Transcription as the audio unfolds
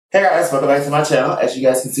Hey guys, welcome back to my channel. As you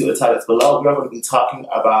guys can see with the titles below, we are going to be talking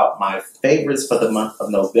about my favorites for the month of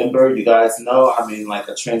November. You guys know I'm in like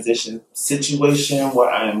a transition situation where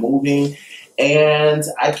I am moving and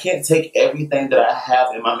I can't take everything that I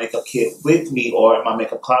have in my makeup kit with me or in my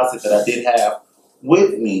makeup closet that I did have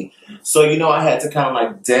with me. So, I had to kind of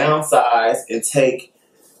like downsize and take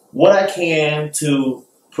what I can to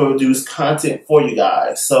produce content for you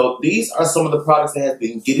guys. So these are some of the products that have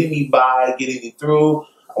been getting me by, getting me through,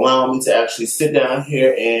 allowing me to actually sit down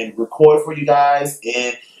here and record for you guys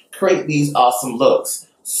and create these awesome looks.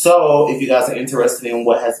 So if you guys are interested in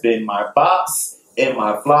what has been my bops and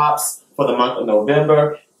my flops for the month of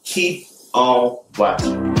November, keep on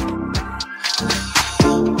watching.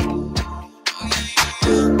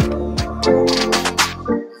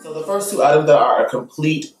 So the first two items that are a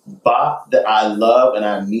complete bop that I love and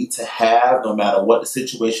I need to have no matter what the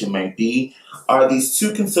situation may be are these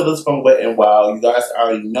two concealers from Wet n Wild. You guys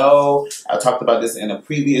already know, I talked about this in the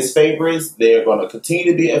previous favorites. They're going to continue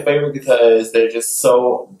to be a favorite because they're just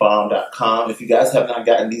so bomb.com. If you guys have not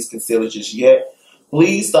gotten these concealers just yet,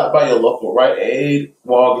 please stop by your local Rite Aid,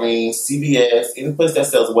 Walgreens, CVS, any place that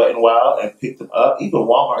sells Wet n Wild and pick them up. Even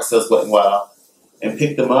Walmart sells Wet n Wild and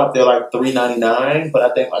pick them up. They're like $3.99, but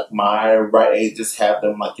I think like my Rite Aid just have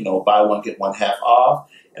them like, buy one, get one half off.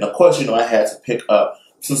 And of course, I had to pick up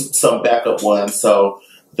some backup ones. So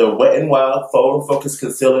the Wet n Wild Forward Focus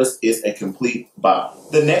Concealers is a complete bop.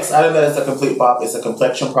 The next item that is a complete bop is a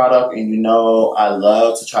complexion product. And I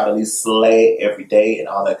love to try to at least slay every day and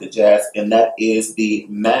all that good jazz. And that is the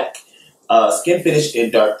MAC Skin Finish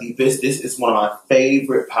in Dark Deepest. This is one of my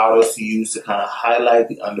favorite powders to use to kind of highlight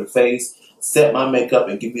the under face, set my makeup,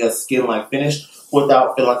 and give me a skin-like finish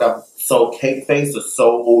without feeling like I'm so cake-faced or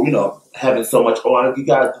so, having so much oil. You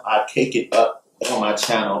guys, I cake it up on my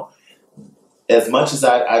channel. As much as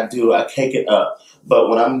I do, I cake it up. But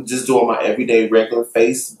when I'm just doing my everyday regular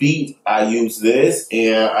face beat, I use this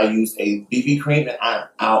and I use a BB cream and I'm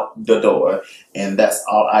out the door. And that's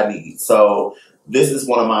all I need. So this is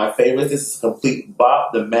one of my favorites. This is a complete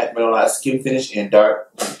bop, the MAC Mineralized Skin Finish in Dark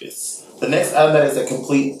Deepest. The next item that is a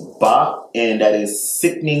complete bop and that is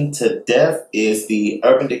sickening to death is the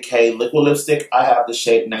Urban Decay Liquid Lipstick. I have the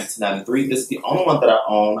shade 1993. This is the only one that I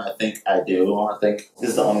own. I think I do. I think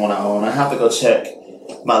this is the only one I own. I have to go check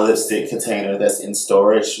my lipstick container that's in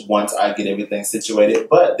storage once I get everything situated.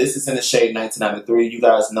 But this is in the shade 1993. You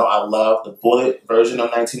guys know I love the bullet version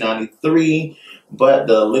of 1993. But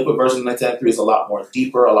the liquid version of 1993 is a lot more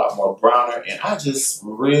deeper, a lot more browner. And I just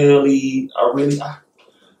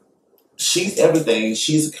she's everything.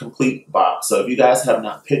 She's a complete bop. So if you guys have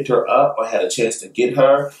not picked her up or had a chance to get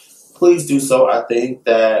her, please do so. I think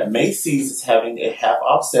that Macy's is having a half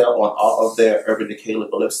off sale on all of their Urban Decay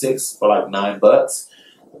liquid lipsticks for like $9.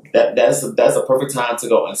 That's a perfect time to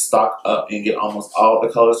go and stock up and get almost all the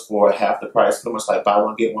colors for half the price. Pretty much like buy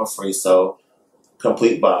one, get one free. So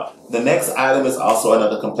complete bop. The next item is also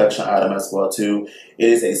another complexion item as well too. It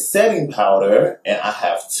is a setting powder and I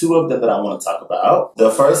have two of them that I want to talk about.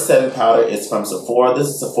 The first setting powder is from Sephora. This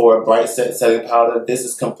is Sephora Bright Set Setting Powder. This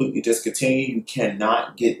is completely discontinued. You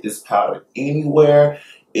cannot get this powder anywhere.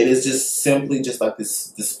 It is just simply just like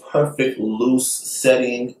this perfect loose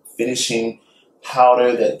setting finishing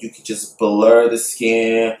powder that you can just blur the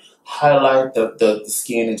skin, highlight the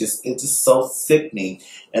skin, and it's just so sickening.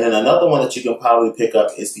 And then another one that you can probably pick up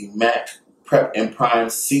is the MAC Prep and Prime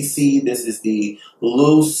CC. This is the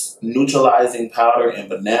loose neutralizing powder in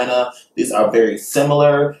banana. These are very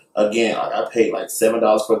similar. Again, I paid like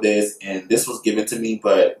 $7 for this, and this was given to me,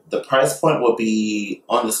 but the price point will be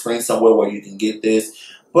on the screen somewhere where you can get this.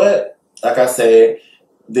 But like I said,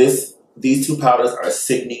 these two powders are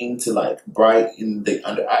sickening to like brighten the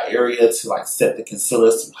under eye area, to like set the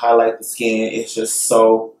concealers, to highlight the skin. It's just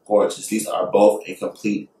so gorgeous. These are both a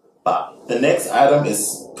complete bop. The next item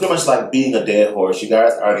is pretty much like beating a dead horse. You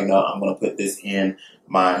guys already know I'm going to put this in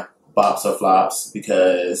my bops or flops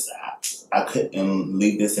because I couldn't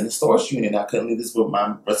leave this in the storage unit. I couldn't leave this with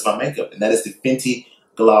my rest of my makeup. And that is the Fenty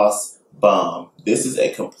Gloss Bomb. This is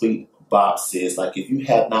a complete bop, sis. Like if you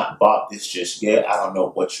have not bought this just yet, I don't know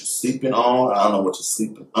what you're sleeping on. I don't know what you're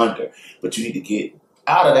sleeping under. But you need to get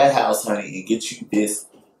out of that house, honey, and get you this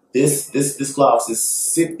gloss. Is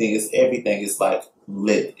sickening. It's everything. It's like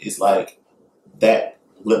lit. It's like that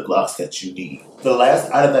lip gloss that you need. The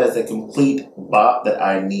last item that is a complete bop that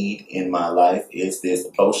I need in my life is this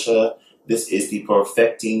Osha. This is the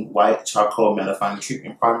Perfecting White Charcoal Mattifying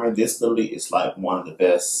Treatment Primer. This literally is like one of the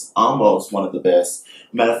best, almost one of the best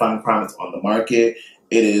mattifying primers on the market.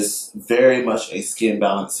 It is very much a skin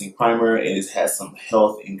balancing primer. It has some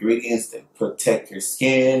health ingredients that protect your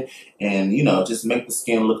skin and, you know, just make the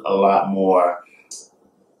skin look a lot more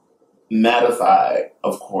mattified,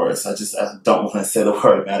 of course. I don't want to say the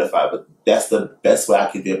word mattified, but that's the best way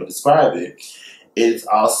I could be able to describe it. It's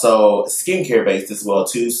also skincare based as well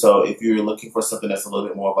too. So if you're looking for something that's a little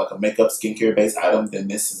bit more of like a makeup skincare based item, then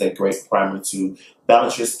this is a great primer to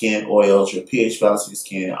balance your skin oils, your pH balance of your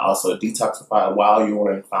skin, also detoxify while you're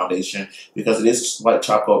wearing foundation because it is white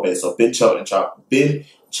charcoal based. So Ben Choten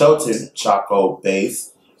charcoal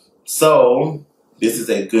base. So this is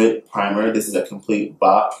a good primer. This is a complete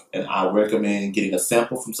box, and I recommend getting a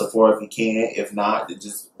sample from Sephora if you can. If not, then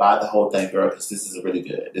just buy the whole thing, girl, because this is really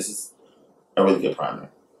good. This is a really good primer.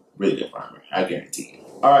 Really good primer, I guarantee you.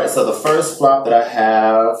 Alright, so the first flop that I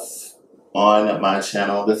have on my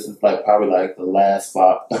channel, this is probably the last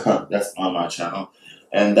flop that's on my channel,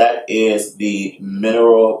 and that is the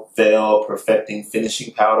Mineral Veil Perfecting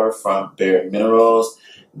Finishing Powder from Bare Minerals.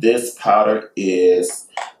 This powder is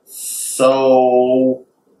so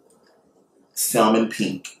salmon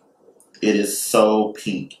pink. It is so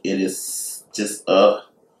pink. It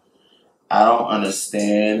I don't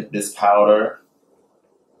understand this powder.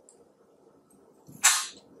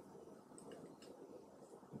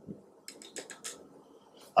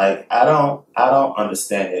 I don't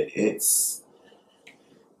understand it.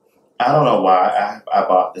 I don't know why I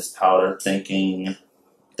bought this powder thinking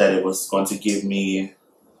that it was going to give me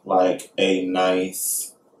a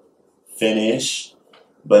nice finish,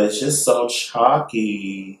 but it's just so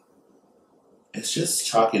chalky. It's just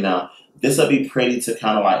chalky. Now, this will be pretty to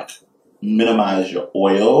kind of minimize your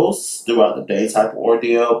oils throughout the day type of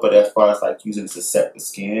ordeal, but as far as using it to set the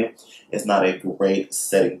skin, it's not a great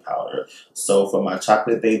setting powder. So for my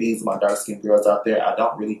chocolate babies, my dark skinned girls out there, I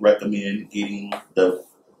don't really recommend getting the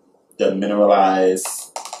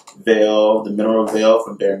mineralized veil, the mineral veil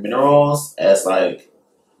from Bare Minerals as a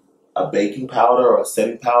baking powder or a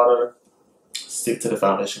setting powder. Stick to the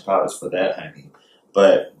foundation powders for that, honey.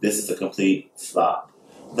 But this is a complete flop.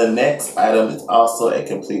 The next item is also a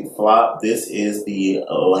complete flop. This is the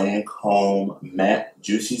Lancome Matte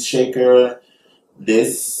Juicy Shaker.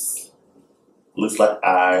 This looks like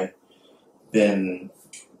I've been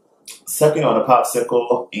sucking on a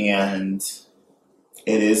popsicle, and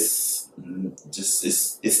it is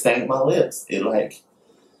just, it stained my lips.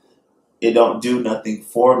 It don't do nothing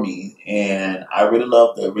for me, and I really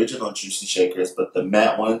love the original Juicy Shakers, but the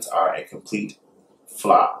matte ones are a complete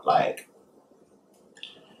flop.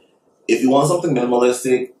 If you want something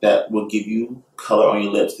minimalistic that will give you color on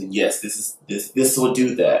your lips, then yes, this will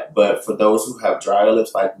do that. But for those who have drier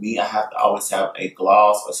lips like me, I have to always have a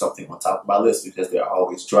gloss or something on top of my lips because they're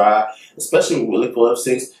always dry, especially with liquid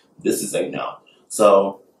lipsticks. This is a no.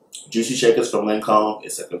 So Juicy Shakers from Lancome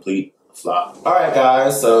is a complete flop. Alright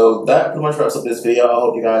guys, so that pretty much wraps up this video. I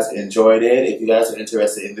hope you guys enjoyed it. If you guys are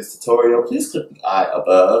interested in this tutorial, please click the eye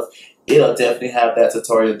above. It'll definitely have that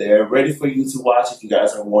tutorial there ready for you to watch if you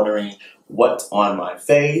guys are wondering what's on my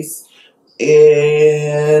face.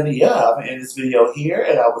 And yeah, I'm going to end this video here,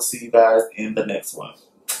 and I will see you guys in the next one.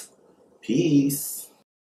 Peace.